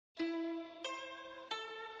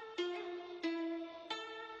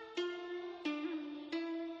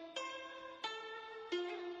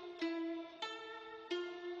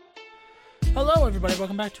Hello, everybody.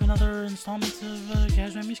 Welcome back to another installment of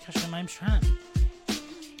Casual Music Discussion. My name's Trent.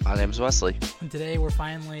 My name's Wesley. And today we're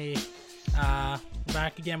finally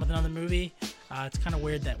back again with another movie. It's kind of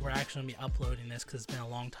weird that we're actually going to be uploading this because it's been a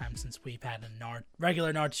long time since we've had a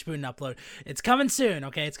regular Nard to Spoon upload. It's coming soon,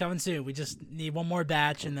 okay? It's coming soon. We just need one more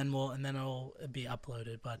batch and then it'll be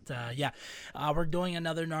uploaded. But we're doing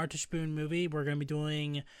another Nard to Spoon movie. We're going to be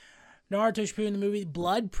doing Nard to Spoon, the movie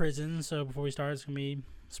Blood Prison. So before we start, it's going to be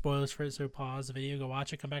spoilers for it, so pause the video, go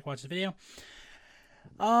watch it, come back, watch the video.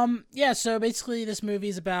 So basically this movie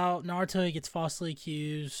is about Naruto. He gets falsely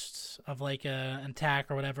accused of like an attack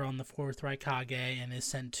or whatever on the Fourth Raikage and is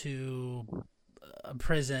sent to a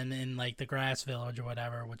prison in like the Grass Village or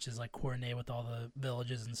whatever, which is like coordinated with all the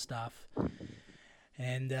villages and stuff.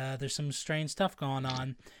 And there's some strange stuff going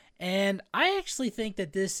on. And I actually think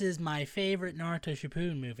that this is my favorite Naruto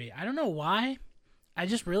Shippuden movie. I don't know why. I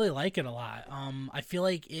just really like it a lot. I feel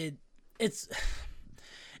like it's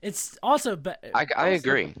also I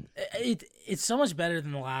agree. It's so much better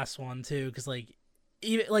than the last one too, because like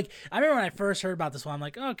even like I remember when I first heard about this one, I'm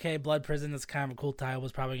like, okay, Blood Prison, that's kind of a cool title,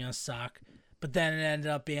 was probably gonna suck. But then it ended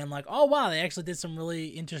up being like, oh wow, they actually did some really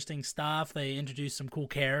interesting stuff. They introduced some cool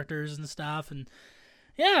characters and stuff, and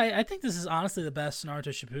yeah, I think this is honestly the best Naruto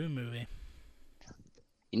Shippuden movie.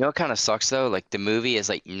 You know what kind of sucks though? Like the movie is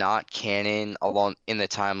like not canon along in the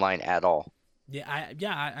timeline at all. Yeah, I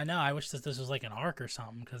know. I wish that this was like an arc or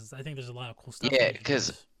something, because I think there's a lot of cool stuff. Yeah,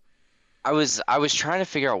 because I was trying to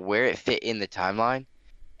figure out where it fit in the timeline,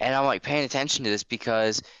 and I'm like paying attention to this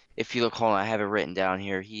because if you look, hold on, I have it written down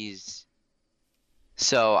here. At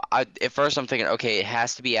first I'm thinking, okay, it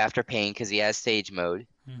has to be after Pain because he has stage mode,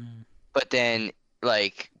 but then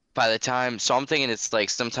like. By the time, so I'm thinking it's like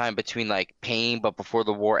sometime between like Pain, but before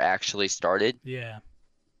the war actually started. Yeah.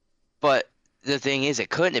 But the thing is, it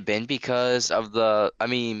couldn't have been because of the.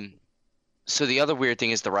 So the other weird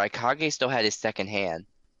thing is the Raikage still had his second hand.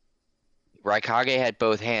 Raikage had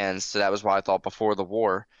both hands, so that was why I thought before the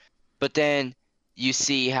war. But then you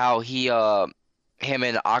see how him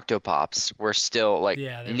and Octopops were still like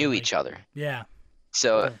knew each other. Yeah.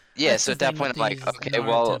 So so at that point I'm like, okay,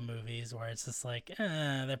 well, movies where it's just like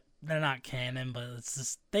they're not canon, but it's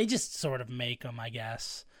just they just sort of make them, I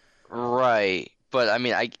guess. Right, but I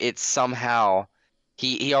mean, it's somehow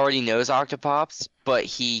he already knows Octopops, but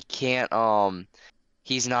he can't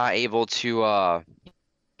he's not able to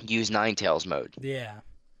use Ninetales mode. Yeah,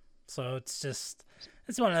 so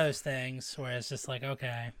it's one of those things where it's just like,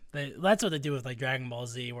 okay, that's what they do with like Dragon Ball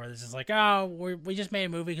Z, where it's just like, oh, we just made a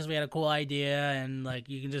movie because we had a cool idea, and like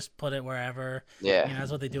you can just put it wherever. Yeah,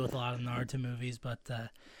 that's what they do with a lot of Naruto movies. But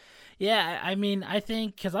I mean, I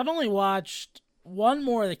think because I've only watched one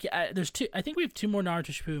more. There's two. I think we have two more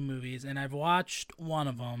Naruto Shippuden movies, and I've watched one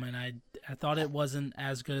of them, and I thought it wasn't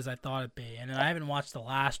as good as I thought it'd be, and I haven't watched the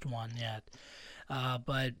last one yet.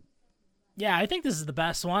 But yeah, I think this is the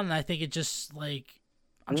best one, and I think it just like.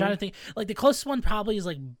 I'm trying to think. Like, the closest one probably is,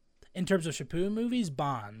 like, in terms of Shippuden movies,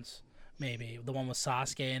 Bonds, maybe. The one with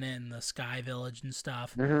Sasuke in it and the Sky Village and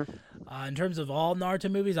stuff. In terms of all Naruto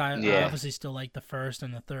movies, I obviously still like the first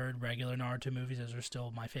and the third regular Naruto movies. Those are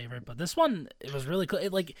still my favorite. But this one, it was really cool.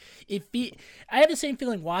 I have the same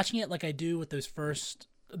feeling watching it like I do with those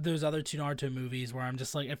other two Naruto movies, where I'm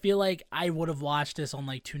just like, I feel like I would have watched this on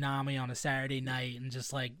like Toonami on a Saturday night and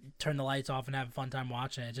just like turn the lights off and have a fun time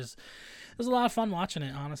watching it. It was a lot of fun watching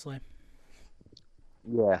it, honestly.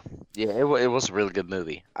 Yeah, it was a really good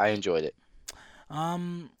movie. I enjoyed it. All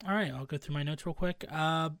right, I'll go through my notes real quick.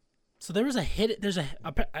 So there was I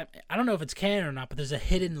don't know if it's canon or not, but there's a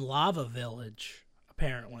hidden lava village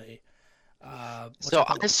apparently. So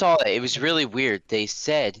I saw it. It was really weird. They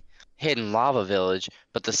said Hidden Lava Village,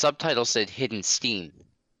 but the subtitle said Hidden Steam.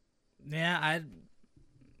 Yeah, I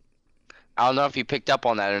don't know if you picked up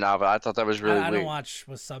on that or not, but I thought that was really weird. I don't watch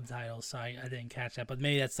with subtitles, so I didn't catch that. But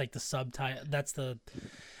maybe that's like the subtitle. That's the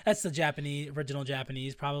Japanese, original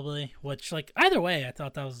Japanese probably. Which, like, either way, I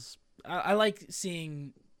thought that was. I like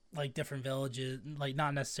seeing like different villages, like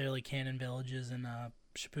not necessarily canon villages in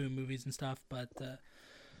Shippuden movies and stuff. But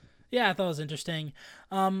yeah, I thought it was interesting.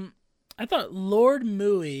 I thought Lord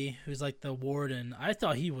Mui, who's like the warden, I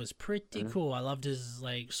thought he was pretty cool. I loved his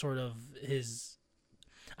like sort of his.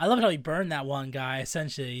 I loved how he burned that one guy.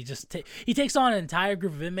 Essentially, he just he takes on an entire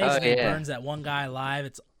group of inmates and he burns that one guy alive.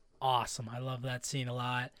 It's awesome. I love that scene a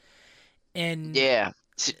lot. And yeah,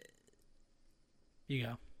 you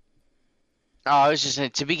go. Oh, I was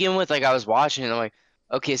just to begin with, like I was watching it, I'm like,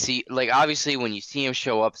 okay, see, like obviously when you see him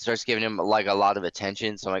show up, it starts giving him like a lot of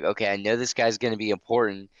attention. So I'm like, okay, I know this guy's gonna be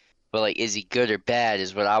important, but like, is he good or bad?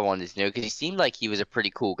 Is what I wanted to know because he seemed like he was a pretty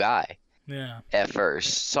cool guy. Yeah. at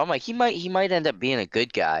first. So I'm like, he might end up being a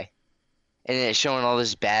good guy. And then it's showing all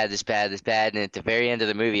this bad, this bad, this bad, and at the very end of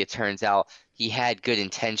the movie, it turns out he had good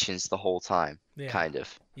intentions the whole time, Yeah. kind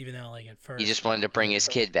of. Even though, like, at He first. just wanted to bring his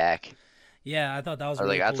kid back. Yeah, I thought that was a I was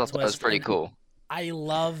really like, I cool thought that was twist. pretty And cool. I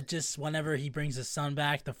love just whenever he brings his son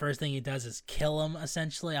back, the first thing he does is kill him,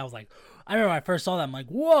 essentially. I was like, I remember when I first saw that, I'm like,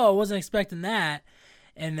 whoa, wasn't expecting that.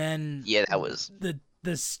 And then Yeah, that was.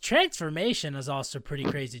 this transformation is also pretty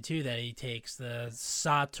crazy, too, that he takes the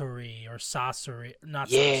Satori, or Sasori, not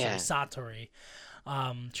Yeah. Sasori,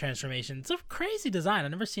 Satori transformation. It's a crazy design.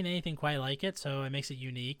 I've never seen anything quite like it, so it makes it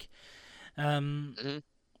unique. Mhm.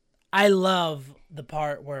 I love the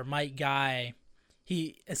part where Mike Guy,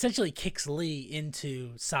 he essentially kicks Lee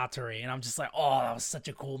into Satori, and I'm just like, oh, that was such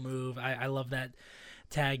a cool move. I love that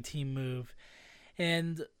tag team move.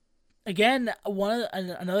 And again,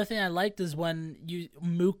 another thing I liked is when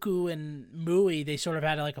Muku and Mui, they sort of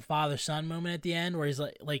had like a father-son moment at the end where he's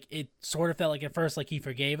like it sort of felt like at first like he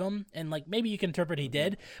forgave him, and like maybe you can interpret he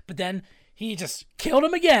did, but then he just killed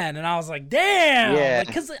him again, and I was like, damn. Yeah.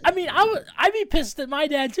 Because I mean, I'd be pissed at my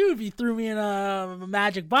dad too if he threw me in a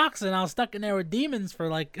magic box and I was stuck in there with demons for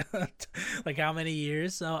like like how many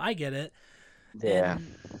years. So I get it. Yeah.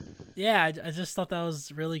 And, yeah, I just thought that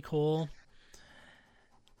was really cool.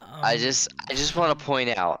 I just want to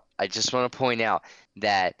point out. I just want to point out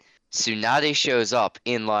that Tsunade shows up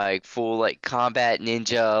in like full like combat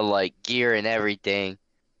ninja like gear and everything,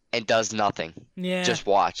 and does nothing. Yeah, Just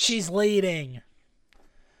watch. she's leading.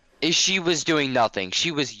 She was doing nothing.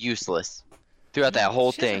 She was useless throughout that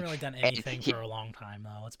whole She thing. hasn't really done And anything for a long time,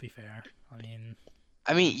 though. Let's be fair.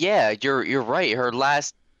 I mean, yeah, you're right. Her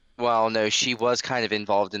last, well, no, she was kind of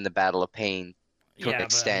involved in the Battle of Pain to yeah, an but,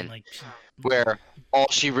 extent, like, where all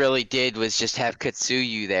she really did was just have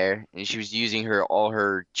Katsuyu there, and she was using all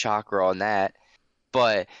her chakra on that.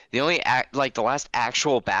 But the only the last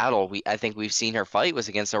actual battle I think we've seen her fight was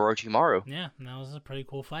against Orochimaru yeah, that was a pretty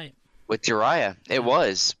cool fight. with Jiraiya. Yeah. It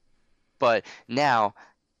was. But now,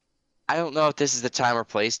 I don't know if this is the time or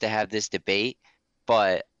place to have this debate,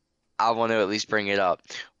 but I want to at least bring it up.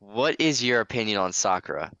 What is your opinion on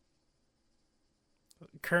Sakura?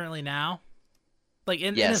 Currently now, like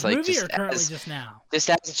in Yes, this like, movie, just or currently as- just now?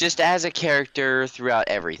 Just as a character throughout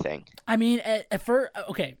everything. I mean, at first,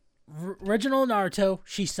 okay, original Naruto,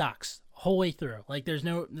 she sucks whole way through. Like, there's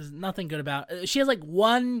nothing good about. She has like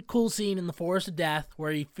one cool scene in the Forest of Death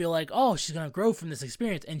where you feel like, oh, she's gonna grow from this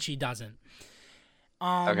experience, and she doesn't.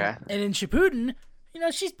 Okay. And in Shippuden,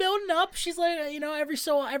 she's building up. She's like,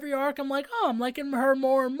 every arc, I'm like, oh, I'm liking her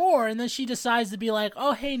more and more. And then she decides to be like,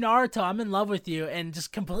 oh, hey, Naruto, I'm in love with you. And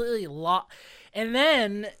just completely And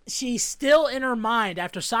then she's still in her mind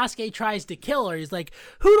after Sasuke tries to kill her. He's like,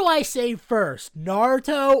 who do I save first,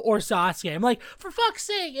 Naruto or Sasuke? I'm like, for fuck's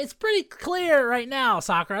sake, it's pretty clear right now,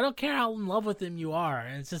 Sakura. I don't care how in love with him you are.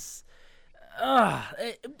 And it's just,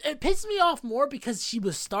 it pisses me off more because she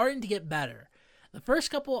was starting to get better. The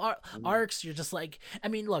first couple arcs, you're just like, I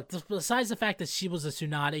mean, look, besides the fact that she was a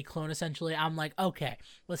Tsunade clone, essentially, I'm like, okay,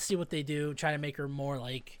 let's see what they do, try to make her more,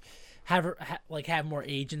 like, have more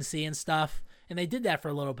agency and stuff. And they did that for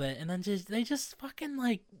a little bit, and then they just fucking,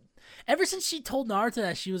 like, ever since she told Naruto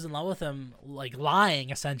that she was in love with him, like, lying,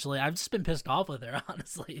 essentially, I've just been pissed off with her,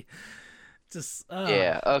 honestly. Just,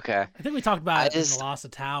 Yeah, okay. I think we talked about it in The Lost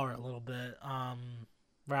of Tower a little bit,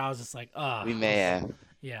 where I was just like, We may have.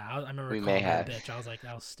 yeah, I remember We calling may her a have. bitch. I was like,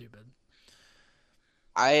 that was stupid.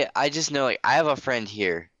 I just know, like, I have a friend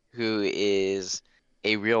here who is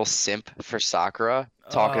a real simp for Sakura,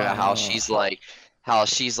 talking about how she's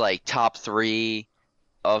like top 3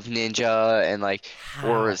 of ninja, and like,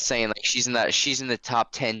 or saying like she's in the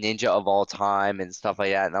top 10 ninja of all time and stuff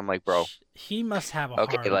like that. And I'm like, bro, He must have a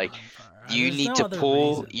okay, hard like, on for her. you There's need no to other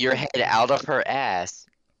pull reason. your head out of her ass,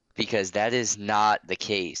 because that is not the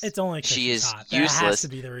case. It's only 'cause she she's is hot. That has useless. to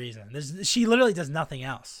be the reason. She literally does nothing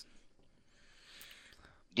else.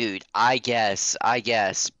 Dude, I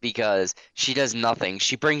guess, because she does nothing.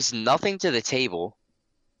 She brings nothing to the table,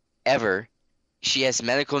 ever. She has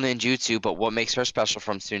medical ninjutsu, but what makes her special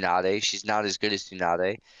from Tsunade? She's not as good as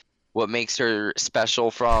Tsunade. What makes her special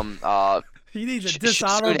from He needs a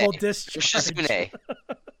dishonorable discharge. Shizune?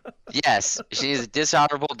 Yes, she needs a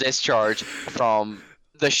dishonorable discharge from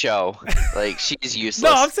the show. Like, she's useless.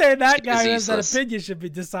 No, I'm saying that guy She who is has that useless. opinion should be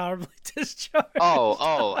dishonorably discharged.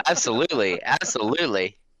 Oh, absolutely,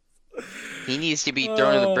 absolutely. He needs to be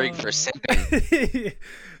thrown in the brig for simping.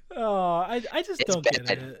 Oh, I just It's don't get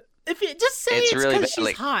bad. it. If you just say It's it's really because bad. she's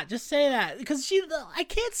Like, hot, just say that because I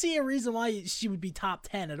can't see a reason why she would be top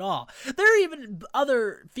 10 at all. There are even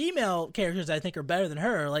other female characters I think are better than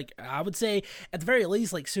her. Like I would say at the very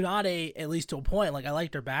least, like Tsunade, at least to a point. Like I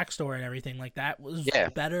liked her backstory and everything. Like that was yeah.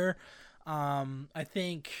 better. I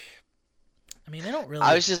think. I mean, they don't I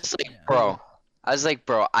really. was just like, Yeah. bro. I was like,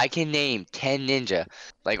 bro, I can name 10 ninja,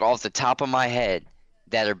 like off the top of my head,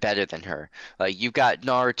 that are better than her. Like you've got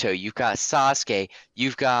Naruto, you've got Sasuke,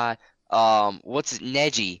 you've got what's it,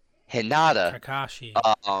 Neji, Hinata, Kakashi,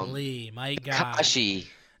 um, Lee, Might Guy, Kakashi.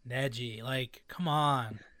 Neji. Like, come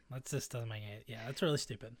on. That's just doesn't make it. Yeah, that's really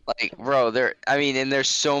stupid. Like, bro, I mean, and there's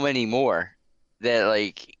so many more that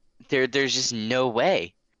like there's just no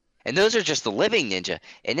way. And those are just the living ninja.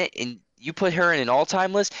 And you put her in an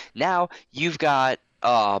all-time list. Now you've got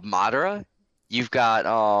Madara, you've got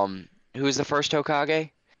who is the first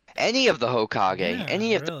Hokage? Any of the Hokage, Yeah,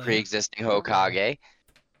 any of the really. pre-existing Hokage.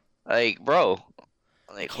 Like, bro,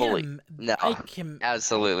 I like can't. holy no, I can.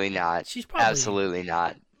 absolutely not. She's probably Absolutely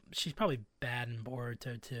not. she's probably bad in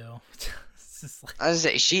Boruto too. It's just like, I was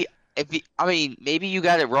gonna say I mean, maybe you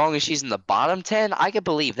got it wrong and she's in the bottom 10. I could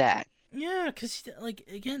believe that. yeah, because like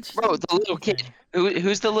again, she Bro, doesn't the do little kid. anything.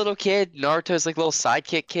 Who's the little kid? Naruto's like little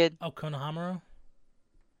sidekick kid. Oh, Konohamaru.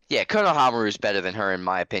 Yeah, Konohamaru's better than her in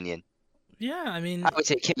my opinion. Yeah, I mean, I would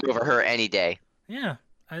take him over her any day. yeah.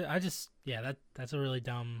 I just that's a really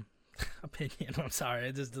dumb opinion. I'm sorry,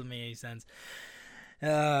 it just doesn't make any sense.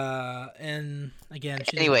 And again,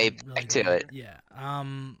 she Anyway, doesn't really back to do it. Yeah.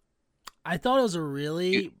 I thought it was a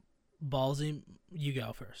really ballsy. You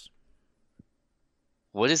go first.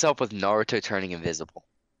 What is up with Naruto turning invisible?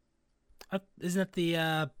 Isn't that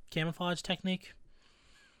the camouflage technique?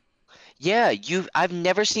 Yeah, I've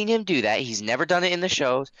never seen him do that. He's never done it in the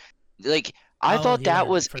shows. Like, I Oh, thought he that learned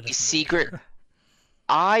it was for a this secret. movie.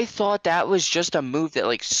 I thought that was just a move that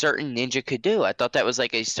like certain ninja could do. I thought that was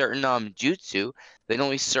like a certain jutsu that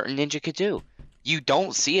only certain ninja could do. You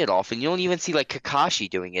don't see it often. You don't even see like Kakashi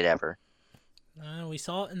doing it ever. We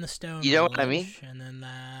saw it in the Stone You know what I mean? Village, and then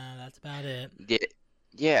that's about it.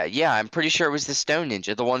 Yeah, yeah. I'm pretty sure it was the Stone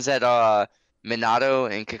Ninja, the ones that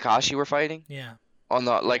Minato and Kakashi were fighting Yeah. on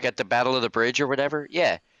the like at the Battle of the Bridge or whatever.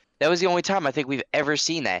 Yeah, that was the only time I think we've ever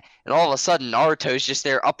seen that. And all of a sudden, Naruto's just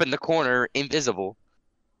there up in the corner, invisible.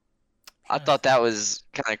 I Trying to thought think, that was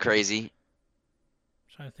kind of crazy.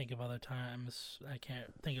 trying to think of other times. I can't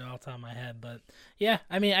think of it off the top of my head, but yeah,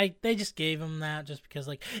 I mean, they just gave him that just because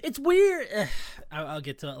like it's weird. I'll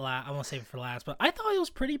get to it last. I won't save it for last, but I thought it was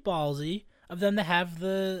pretty ballsy of them to have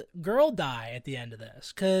the girl die at the end of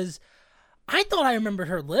this because I thought I remembered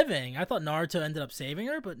her living. I thought Naruto ended up saving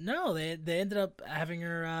her, but no, they ended up having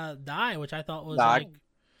her die, which I thought was Nah, like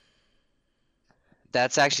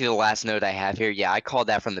that's actually the last note I have here. Yeah, I called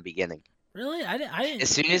that from the beginning. really. I didn't. As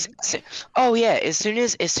soon as, oh yeah, as soon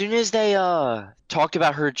as they talked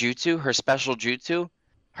about her jutsu, her special jutsu,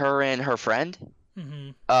 her and her friend,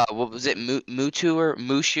 Mm-hmm. what was it, Mutu or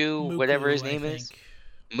Mushu, whatever his Muku, I name is, think.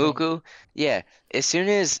 Muku. Yeah, as soon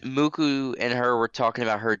as Muku and her were talking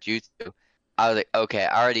about her jutsu, I was like, okay,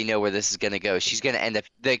 I already know where this is gonna go. She's gonna end up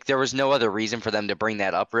like there was no other reason for them to bring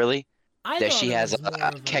that up, really. I That thought she it has a was more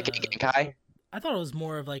of Kekkei a. Genkai. I thought it was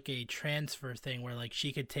more of like a transfer thing where like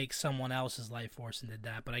she could take someone else's life force and did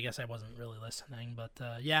that, but I guess I wasn't really listening. But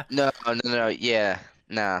yeah, No, yeah,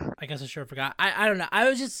 nah. I guess I sure forgot. I don't know. I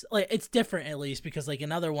was just like it's different at least because like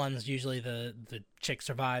in other ones usually the chick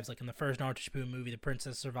survives. Like in the first Naruto Shippuden movie, the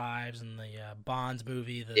princess survives. In the Bonds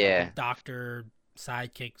movie, the Yeah. doctor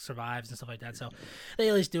sidekick survives and stuff like that. So they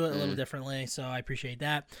at least do it a little Mm. differently. So I appreciate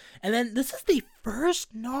that. And then this is the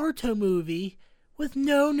first Naruto movie with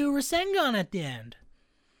no new Rasengan at the end.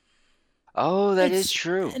 Oh, that is It's-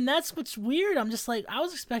 true. And that's what's weird. I'm just like, I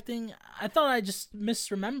was expecting, I thought I just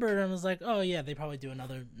misremembered and was like, oh yeah, they probably do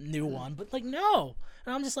another new one. But like, no.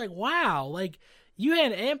 And I'm just like, wow. Like, you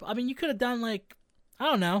had I mean, you could have done like, I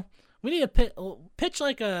don't know. We need to pitch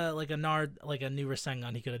like a like a new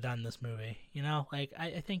Rasengan he could have done in this movie. You know? Like,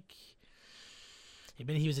 I think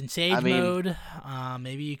maybe he was in Sage I mean- mode.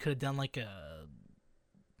 Maybe you could have done like a.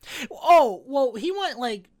 Oh, well, he went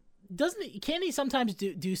like. Can't he sometimes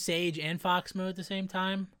do Sage and Fox mode at the same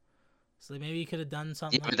time? So maybe he could have done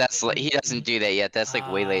something. Yeah, but that's he doesn't do that yet. That's like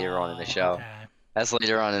way later on in the show. Okay. That's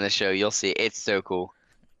later on in the show. You'll see. It's so cool.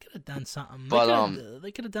 Could have done something. But,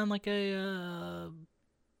 They could have done like a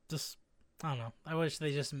just I don't know. I wish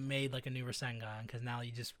they just made like a new Rasengan because now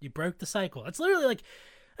you broke the cycle. It's literally like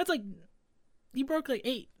you broke like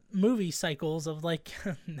 8 movie cycles of like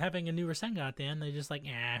having a new Rasengan at the end. They just like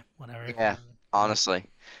whatever. Yeah, honestly.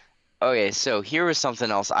 Okay, so here was something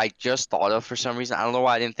else I just thought of for some reason. I don't know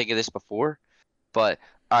why I didn't think of this before, but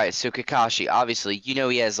All right, so Kakashi, obviously, you know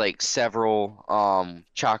he has like several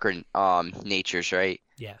chakra natures, right?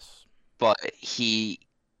 Yes. But he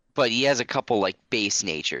he has a couple like base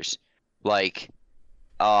natures. Like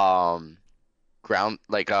um ground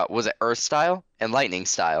like was it earth style and lightning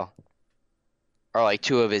style are like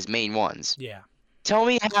two of his main ones. Yeah. Tell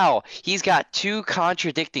me how he's got two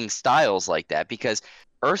contradicting styles like that because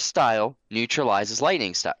earth style neutralizes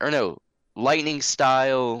lightning style. Or no, lightning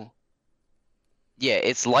style. Yeah,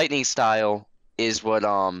 it's lightning style is what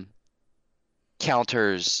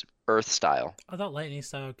counters earth style. I thought lightning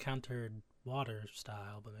style countered water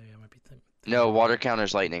style, but maybe I might be thinking No, about water that.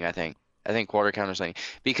 counters lightning, I think. I think water counters lightning.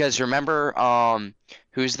 Because remember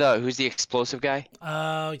who's the explosive guy?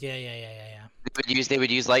 Oh, yeah. They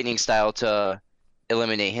would use lightning style to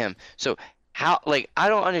eliminate him. So how like I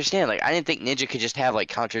don't understand. Like I didn't think Ninja could just have like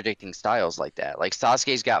contradicting styles like that. Like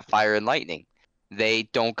Sasuke's got fire and lightning. They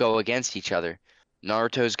don't go against each other.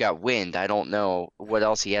 Naruto's got wind. I don't know what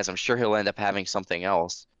else he has. I'm sure he'll end up having something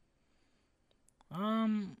else.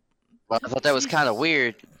 Um, But I didn't thought we that was see kind of s-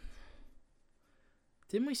 weird.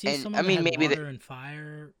 didn't we see And I someone that mean had maybe water and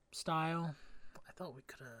fire style? I thought we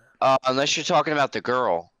could have. unless you're talking about the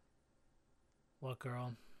girl. What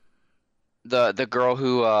girl? The girl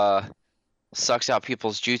who sucks out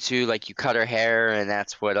people's jutsu, like you cut her hair and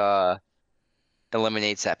that's what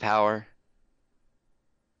eliminates that power.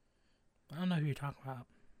 I don't know who you're talking about.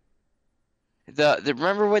 The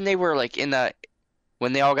remember when they were like in the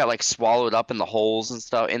when they all got like swallowed up in the holes and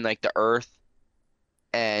stuff in like the earth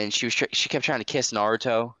and she kept trying to kiss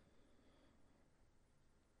Naruto.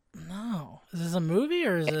 No, is this a movie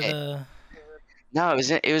or is it Eh, a? no, it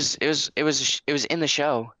was in the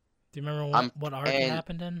show. Do you remember Um what arc it and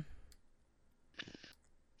happened in?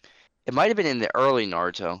 it might have been in the early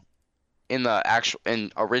Naruto, in the actual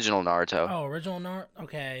in original Naruto. Oh, original Naruto.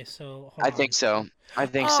 Okay, so hold I on. think so. I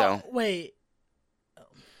think Oh, so. wait.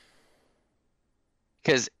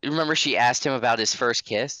 Because remember she asked him about his first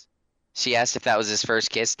kiss? She asked if that was his first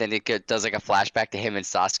kiss, then does like a flashback to him and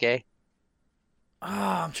Sasuke.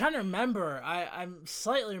 Ah, I'm trying to remember. I'm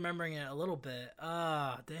slightly remembering it a little bit.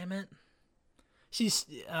 Ah, damn it. She's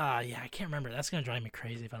yeah, I can't remember. That's gonna drive me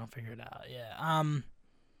crazy if I don't figure it out. Yeah.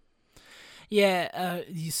 Yeah.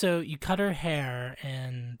 So you cut her hair,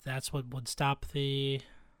 and that's what would stop the.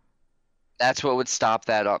 That's what would stop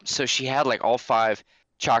that up. So she had like all five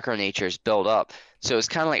chakra natures built up. So it's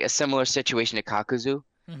kind of like a similar situation to Kakuzu,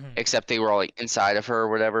 Mhm. except they were all like inside of her or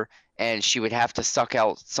whatever, and she would have to suck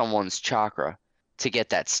out someone's chakra to get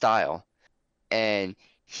that style. And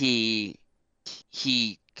he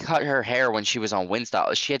he cut her hair when she was on wind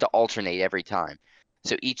style. She had to alternate every time.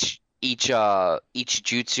 So each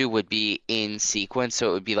jutsu would be in sequence. So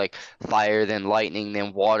it would be like fire, then lightning,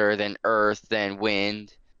 then water, then earth, then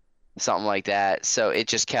wind, something like that. So it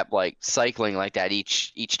just kept like cycling like that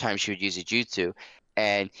each time she would use a jutsu.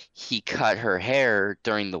 And he cut her hair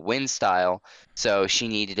during the wind style, so she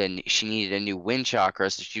needed a new wind chakra.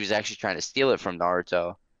 So she was actually trying to steal it from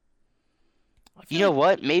Naruto. I You feel know like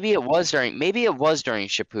what? Maybe it was during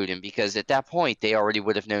Shippuden because at that point they already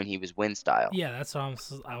would have known he was wind style. yeah, that's what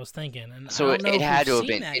I was thinking, and I So don't know it if we've had to have seen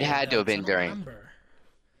been that it yet had to though, have because I been don't during remember.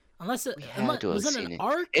 Unless we had to have was it an seen it.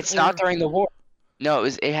 arc It's not or during the war. No,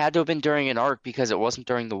 it had to have been during an arc because it wasn't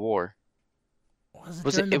during the war. was it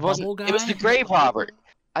Was it? during the It wasn't. bubble It was the guy? grave robber.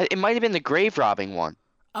 It might have been the grave robbing one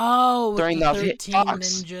Oh, with during the the 13 Fox.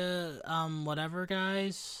 ninja whatever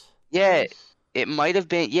guys. Yeah, it might have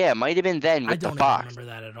been. Yeah, it might have been then I with the don't even Fox. remember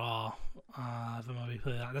that at all. If I'm gonna be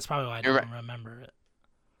completely honest. That's probably why I You're right. don't remember it.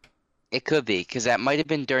 It could be because that might have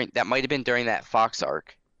been during that Fox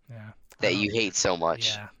arc Yeah. I that don't. you hate so much.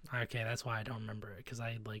 Yeah. Okay, that's why I don't remember it because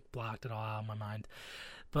I like blocked it all out of my mind.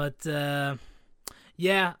 But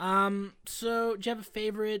yeah. So, do you have a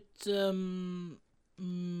favorite scene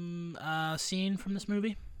from this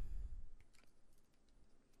movie?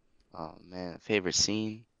 Oh man, favorite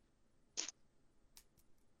scene.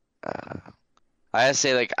 Uh, I gotta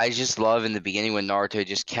say, like, I just love in the beginning when Naruto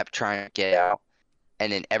just kept trying to get out,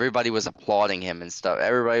 and then everybody was applauding him and stuff.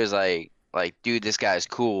 Everybody was like, dude, this guy's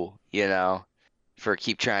cool, you know, for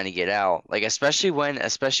keep trying to get out. Like, especially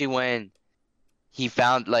when he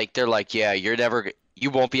found, like, they're like, yeah, you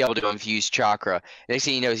won't be able to infuse chakra. Next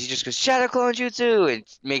thing he knows, he just goes Shadow Clone Jutsu and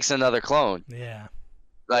makes another clone. Yeah.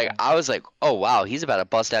 Like, I was like, oh wow, he's about to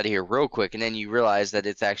bust out of here real quick, and then you realize that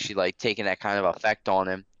it's actually like taking that kind of effect on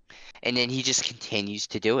him. And then he just continues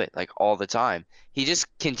to do it like all the time. He just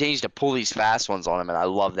continues to pull these fast ones on him, and I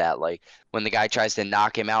love that. Like when the guy tries to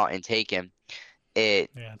knock him out and take him, it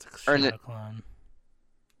Yeah, it's a or Shadow Clone.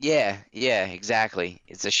 Yeah, exactly.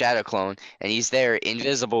 It's a shadow clone, and he's there,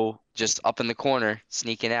 invisible, just up in the corner,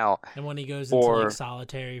 sneaking out. And when he goes into like Or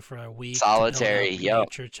solitary for a week to build solitary. up Yep.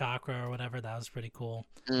 nature chakra or whatever, that was pretty cool.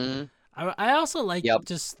 Hmm. I also like Yep.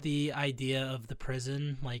 just the idea of the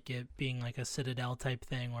prison, like it being like a citadel type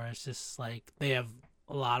thing, where it's just like they have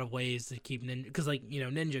a lot of ways to keep ninja, because like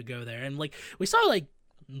ninja go there, and like we saw like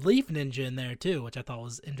Leaf Ninja in there too, which I thought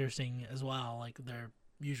was interesting as well, like their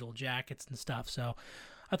usual jackets and stuff. So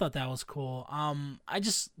I thought that was cool. I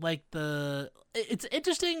just like it's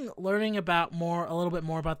interesting learning about a little bit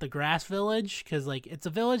more about the Grass Village, because like it's a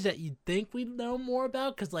village that you'd think we'd know more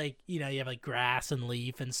about, because like you have like grass and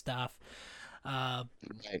leaf and stuff. Uh,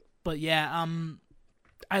 Right. but yeah,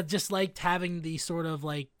 I just liked having the sort of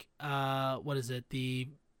like what is it, the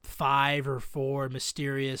 5 or 4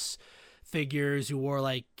 mysterious figures who wore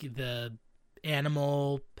like the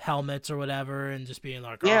animal helmets or whatever, and just being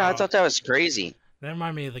like, Yeah, I oh, thought that was crazy. that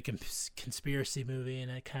reminded me of the conspiracy movie,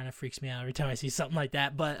 and it kind of freaks me out every time I see something like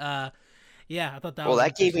that. But yeah, I thought that Well, was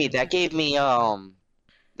that gave me interesting.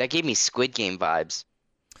 Squid Game vibes.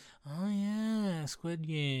 Oh yeah, Squid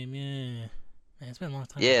Game. Yeah, man, it's been a long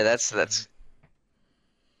time. Yeah, since I've that's seen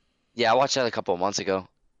yeah, I watched that a couple of months ago.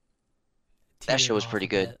 it. That show Teetered was off pretty a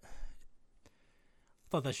good. bit. I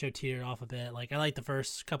thought that show teetered off a bit. Like I liked the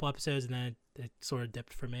first couple episodes, and then it sort of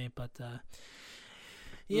dipped for me. But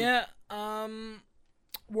yeah,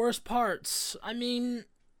 worst parts. I mean,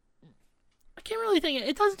 I can't really think.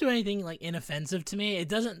 It doesn't do anything like inoffensive to me. It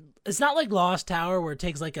doesn't. It's not like Lost Tower where it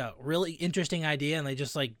takes like a really interesting idea and they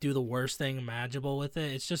just like do the worst thing imaginable with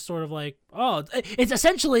it. It's just sort of like, oh, it's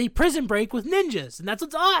essentially Prison Break with ninjas, and that's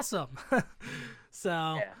what's awesome. So,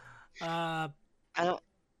 Yeah. uh, I don't.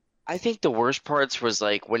 I think the worst parts was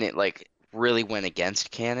like when it like really went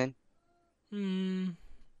against canon. hmm,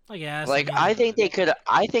 I guess. I Like mean, I think they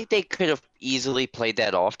could have easily played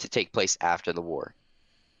that off to take place after the war.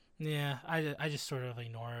 yeah, I just sort of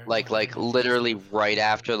ignore it Like whenever they do literally stuff. right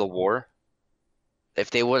after the war.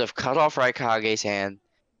 If they would have cut off Raikage's hand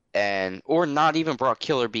and or not even brought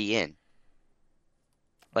Killer Bee in.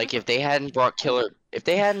 Like if they hadn't brought Killer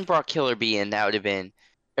Bee in, that would have been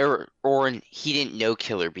or he didn't know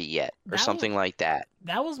Killer Bee yet or That was something like that.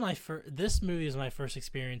 that was my first. This movie is my first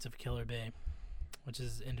experience of Killer Bee, which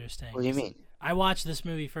is interesting. What do you 'Cause mean? I watched this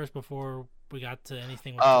movie first before we got to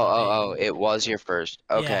anything with Oh, Killer Bee. oh, oh, it was your first.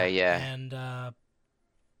 Yeah, Okay, yeah. and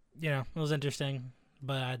it was interesting,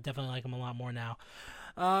 but I definitely like him a lot more now.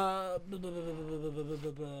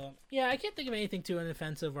 Yeah, I can't think of anything too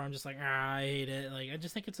inoffensive where I'm just like, I hate it. Like, I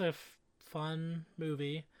just think it's a fun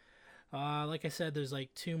movie. Like I said, there's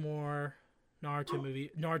like 2 more Naruto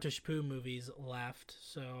Shippuden movies left,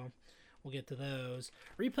 so we'll get to those.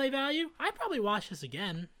 Replay value? I'd probably watch this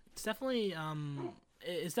again. It's definitely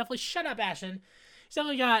shut up, Ashton. It's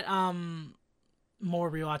definitely got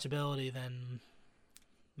more rewatchability than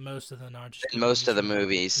most of the Naruto In Shippuden most movies of the for me.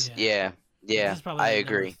 movies. Yeah. Yeah. This Yeah, is probably I like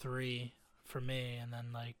number agree. 3 for me, and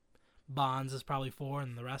then like Bonds is probably 4,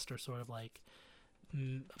 and the rest are sort of like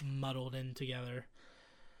muddled in together.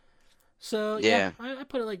 So yeah, Yeah. I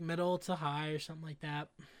put it like middle to high or something like that.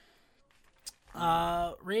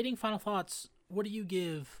 Rating, final thoughts. What do you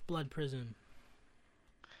give Blood Prison?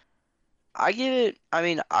 I'll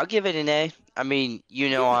give it an A. I mean, you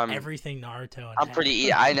Give know everything Naruto I'm and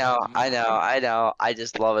pretty I know. I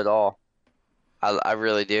just love it all. I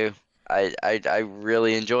really do. I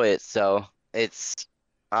really enjoy it. So it's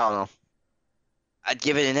I don't know. I'd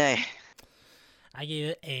give it an A. I gave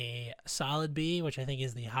it a solid B, which I think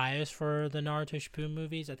is the highest for the Naruto Shippuden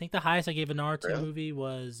movies. I think the highest I gave a Naruto Really? movie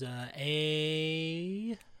was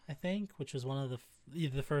A, I think, which was one of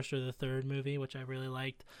either the first or the third movie, which I really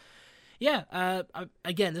liked. Yeah,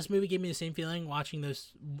 again, this movie gave me the same feeling watching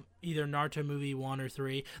this either Naruto movie 1 or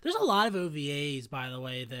 3. There's a lot of OVAs, by the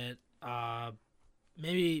way, that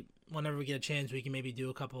maybe whenever we get a chance, we can maybe do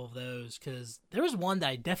a couple of those, because there was one that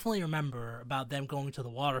I definitely remember about them going to the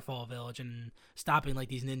waterfall village and stopping like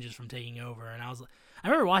these ninjas from taking over. And I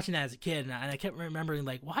remember watching that as a kid, and I kept remembering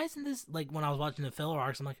like, why isn't this like when I was watching the filler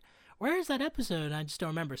arcs? I'm like, where is that episode? And I just don't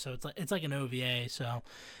remember. So it's like an OVA. So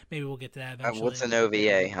maybe we'll get to that eventually. What's an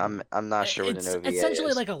OVA? I'm not sure what an It's OVA essentially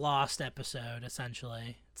is. like a lost episode.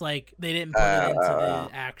 Essentially, it's like they didn't put it into the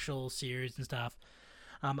actual series and stuff.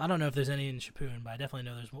 I don't know if there's any in Shippuden, but I definitely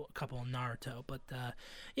know there's a couple in Naruto. But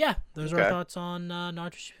yeah, those are our Okay. thoughts on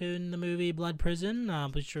Naruto Shippuden, the movie Blood Prison.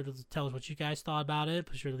 Be sure to tell us what you guys thought about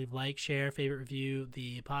it. Be sure to leave a like, share, favorite, review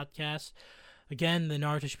the podcast. Again, the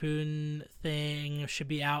Naruto Shippuden thing should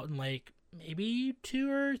be out in like maybe 2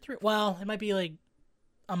 or 3. Well, it might be like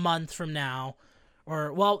a month from now,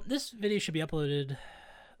 or well, this video should be uploaded.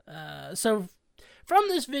 So from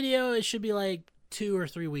this video, it should be like 2 or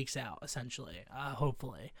 3 weeks out, essentially,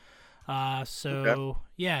 hopefully. So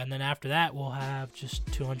yeah, and then after that, we'll have just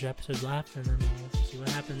 200 episodes left, and then we'll see what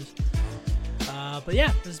happens. But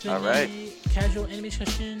yeah, this has been a casual anime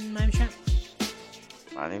discussion. My name's Trent.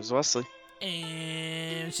 My name's Wesley.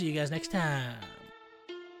 And see you guys next time.